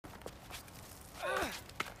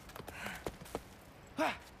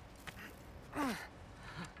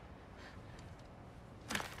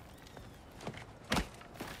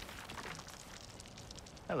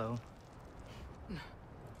Hello.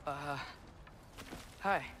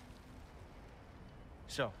 Hi.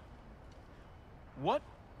 So, what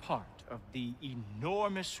part of the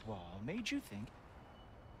enormous wall made you think,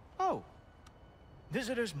 oh,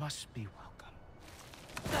 visitors must be welcome?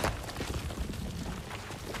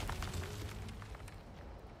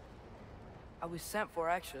 I was sent for,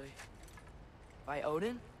 actually. By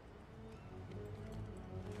Odin?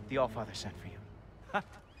 The Allfather sent for you. Ha!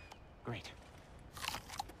 Great.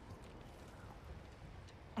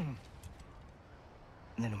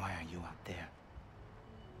 Then why are you out there?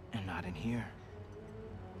 And not in here?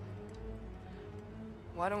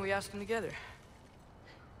 Why don't we ask them together?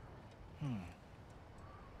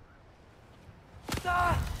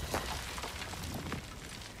 Ah!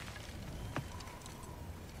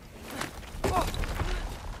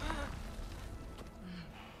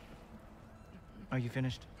 Are you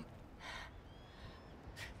finished?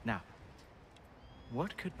 Now,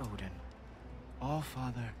 what could Odin,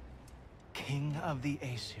 Allfather, King of the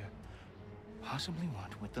Aesir, possibly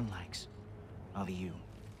want with the likes of you?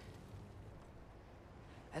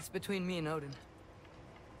 That's between me and Odin.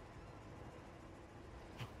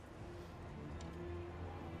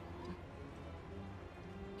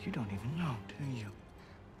 You don't even know, do you?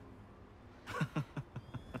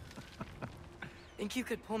 Think you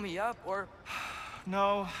could pull me up, or...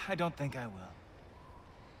 No, I don't think I will.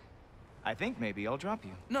 I think maybe I'll drop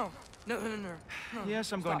you. No.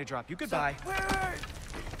 Yes, I'm going to drop you. Goodbye. Stop. Wait.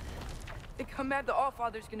 Think how mad the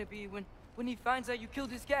Allfather's gonna be when he finds out you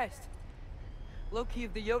killed his guest. Loki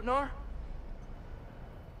of the Jotnar?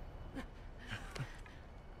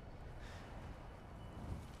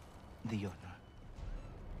 The Jotnar.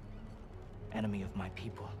 Enemy of my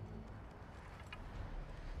people.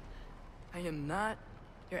 I am not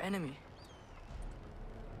your enemy.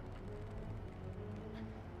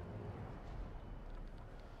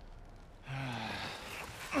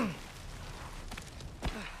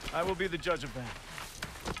 I will be the judge of that.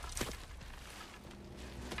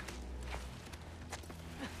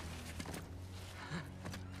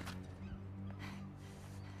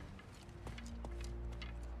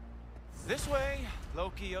 This way,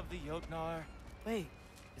 Loki of the Jotnar. Wait,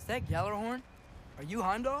 is that Gjallarhorn? Are you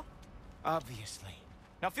Heimdall? Obviously.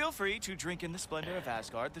 Now feel free to drink in the splendor of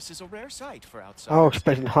Asgard. This is a rare sight for outsiders. I was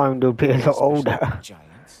expecting Heimdall to be a lot older.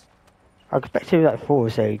 Giants. I expected him like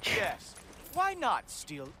 4's age. Yes. Why not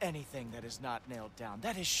steal anything that is not nailed down?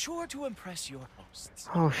 That is sure to impress your hosts.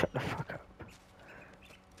 Oh, shut the fuck up.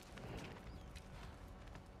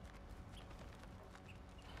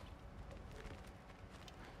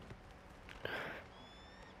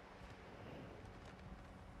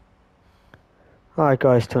 Alright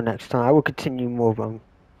guys, till next time. I will continue more, but I'm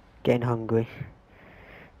getting hungry.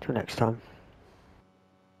 Till next time.